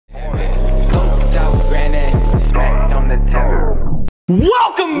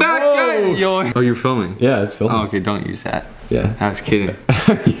Welcome back, guys! Yo. Oh, you're filming? Yeah, it's filming. Oh, okay, don't use that. Yeah. I was kidding.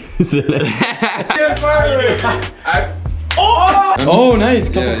 Using it. Oh, nice.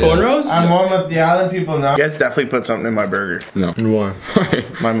 Couple cornrows? I'm one with the island people now. You guys definitely put something in my burger. No. Why?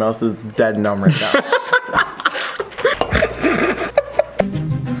 My mouth is dead numb right now.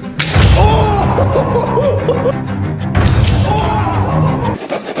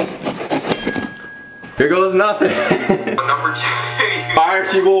 Here goes nothing. Number 2. I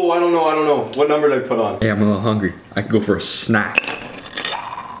actually go, I don't know. What number did I put on? Hey, I'm a little hungry. I could go for a snack.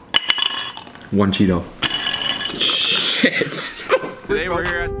 1 Cheeto. Shit. Today we're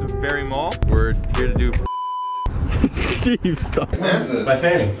here at the Berry Mall. We're here to do Steve, stop. What is this? My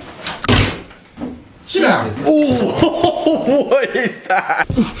fanny. Jesus. Oh, what is that?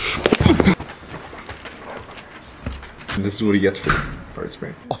 This is what he gets for fart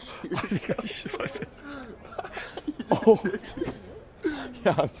spray. Oh.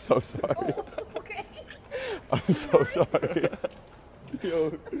 Yeah, I'm so sorry. Oh, okay. I'm so sorry.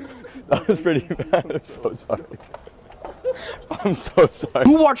 Yo, that was pretty bad. I'm so sorry. I'm so sorry.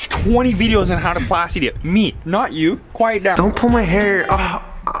 Who watched 20 videos on how to plastic it? Me, not you. Quiet down. Don't pull my hair.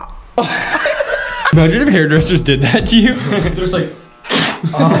 Imagine if hairdressers did that to you. They're just like,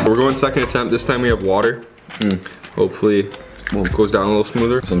 We're going second attempt. This time we have water. Hopefully, well, it goes down a little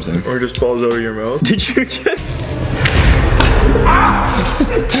smoother. Something. Or it just falls out of your mouth. Did you just?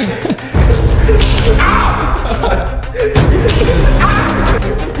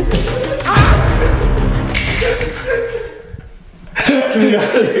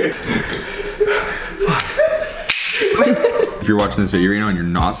 If you're watching this video right now and you're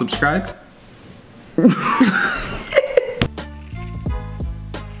not subscribed,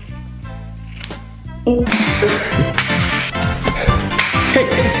 oh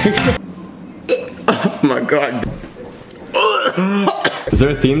my god. is there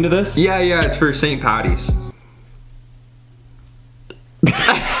a theme to this? Yeah, it's for St. Patty's.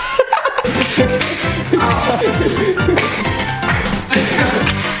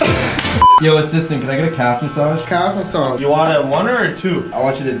 Yo, it's this thing. Can I get a calf massage? Calf massage. You want a 1 or a 2? I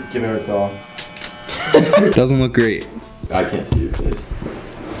want you to give it a all. Doesn't look great. I can't see your face.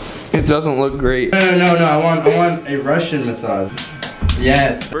 It doesn't look great. No, I want a Russian massage.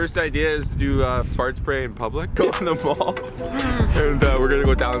 Yes. First idea is to do fart spray in public. Go in the mall. And we're gonna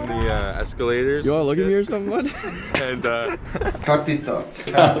go down the escalators. You wanna look at me or something, bud? And Happy thoughts.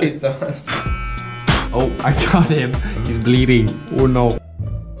 Happy thoughts. Oh, I got him. He's bleeding. Oh no.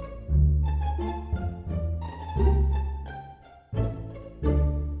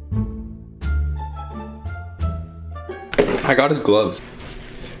 I got his gloves.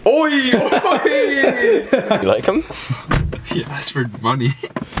 Oi! You like him? He asked for money.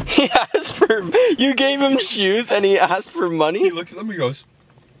 He asked for, you gave him shoes and he asked for money? He looks at them and goes,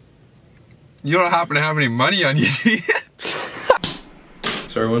 you don't happen to have any money on you, do you?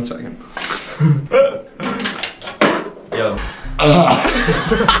 Sorry, 1 second. Yo.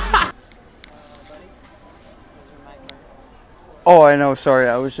 Oh, I know, sorry,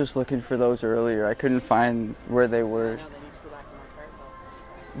 I was just looking for those earlier. I couldn't find where they were.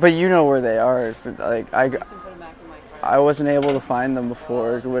 But you know where they are. But like I wasn't able to find them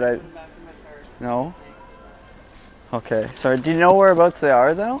before. Would I? No? Okay, sorry. Do you know whereabouts they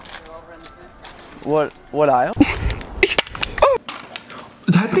are though? What aisle?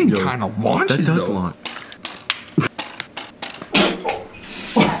 That thing kind of launches. That does launch.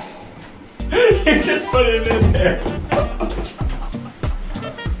 You just put it in his hair.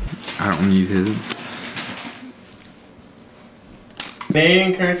 I don't need his.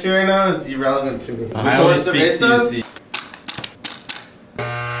 Canadian currency right now is irrelevant to me. I only speak CC.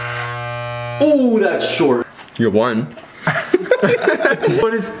 Oh, that's short. You have one.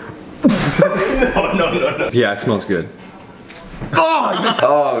 What is? No. Yeah, it smells good.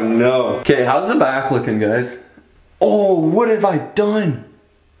 Oh no. Okay, how's the back looking, guys? Oh, what have I done?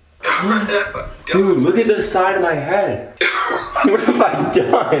 Dude, look at the side of my head. What have I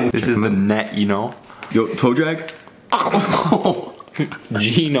done? This is the net, you know? Yo, toe drag?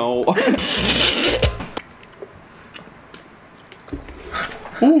 Gino.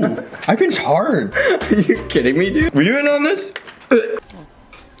 Ooh, I pinch hard. Are you kidding me, dude? Were you in on this?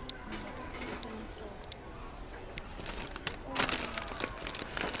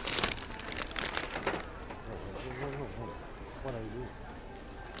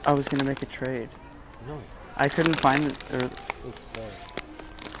 I was gonna make a trade. No. I couldn't find it. Or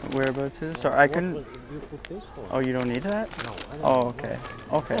whereabouts is it? Sorry, I couldn't. Oh, you don't need that? No. Oh, okay.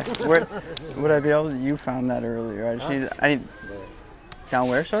 Okay. Where would I be able to? You found that earlier. I just need. I need. Down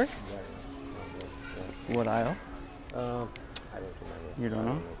where? Sorry. What aisle? You don't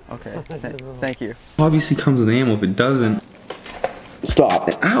know? Okay. Thank you. Obviously comes with ammo if it doesn't. Stop.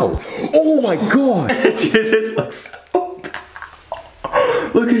 Ow. Oh my god. Dude, this looks so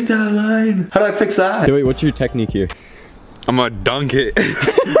bad. Look at that line. How do I fix that? Wait, what's your technique here? I'm gonna dunk it.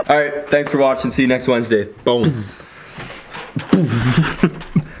 Alright, thanks for watching. See you next Wednesday. Boom.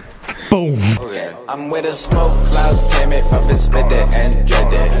 Boom. I'm with a smoke cloud, tame it, up and spit it and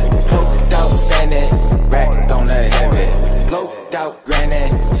dread it. Poked out, fan it, racked on the heavy. Loped out,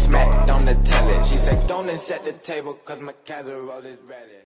 granny, smacked on the telly. She said, don't set the table, cause my casserole is ready.